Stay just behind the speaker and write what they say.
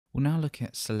We'll now look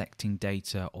at selecting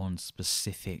data on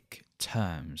specific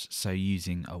terms, so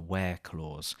using a where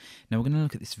clause. Now we're going to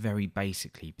look at this very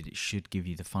basically, but it should give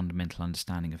you the fundamental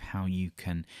understanding of how you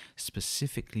can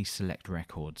specifically select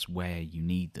records where you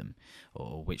need them,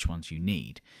 or which ones you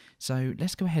need. So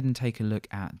let's go ahead and take a look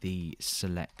at the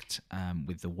select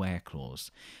with the where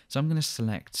clause. So I'm going to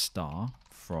select star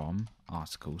from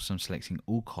articles, so I'm selecting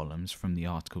all columns from the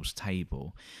articles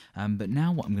table, but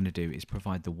now what I'm going to do is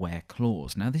provide the where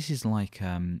clause. Now this is like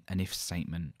an if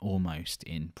statement almost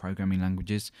in programming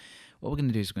languages. What we're going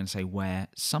to do is we're going to say where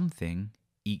something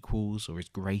equals or is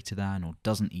greater than or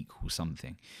doesn't equal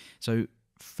something. So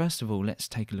first of all, let's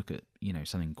take a look at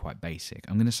something quite basic.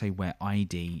 I'm going to say where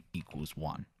ID equals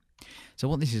 1. So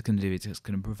what this is going to do is it's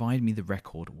going to provide me the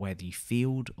record where the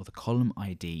field or the column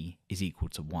ID is equal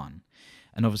to 1.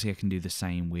 And obviously I can do the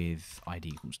same with ID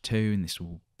equals 2, and this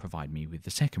will provide me with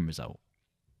the second result.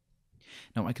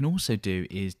 Now what I can also do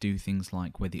is do things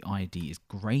like where the ID is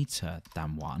greater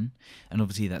than 1, and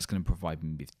obviously that's going to provide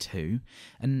me with 2.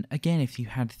 And again, if you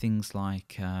had things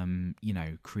like,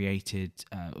 created,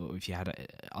 or if you had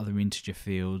other integer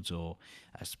fields, or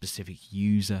a specific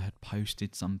user had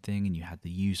posted something and you had the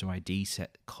user ID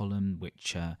set column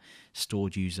which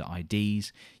stored user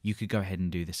IDs, you could go ahead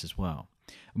and do this as well.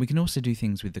 And we can also do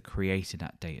things with the created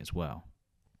at date as well.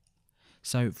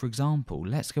 So for example,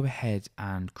 let's go ahead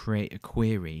and create a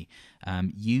query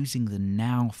using the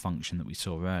now function that we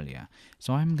saw earlier.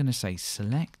 So I'm going to say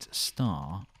select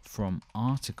star from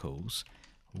articles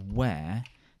where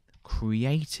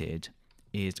created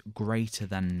is greater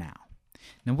than now.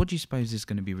 Now what do you suppose is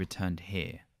going to be returned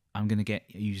here? I'm going to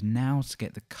use now to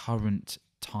get the current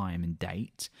time and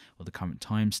date, or the current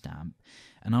timestamp,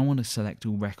 and I want to select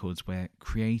all records where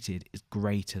created is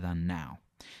greater than now.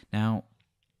 Now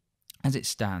as it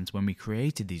stands, when we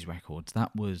created these records,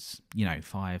 that was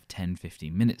 5, 10,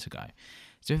 15 minutes ago.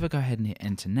 So if I go ahead and hit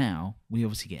enter now, we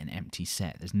obviously get an empty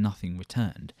set. There's nothing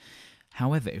returned.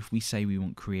 However, if we say we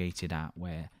want created at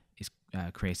where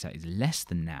created at is less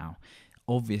than now,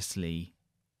 obviously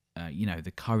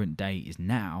the current date is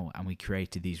now, and we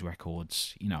created these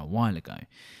records a while ago,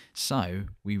 so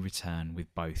we return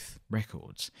with both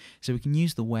records. So we can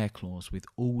use the where clause with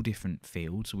all different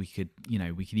fields. We could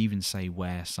even say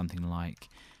where something like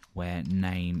where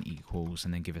name equals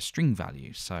and then give a string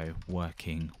value, so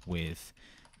working with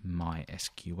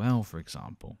MySQL for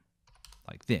example,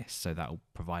 like this. So that will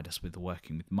provide us with the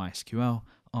working with MySQL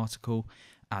article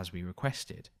as we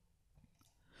requested.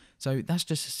 So that's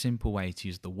just a simple way to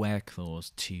use the where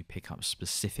clause to pick up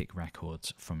specific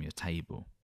records from your table.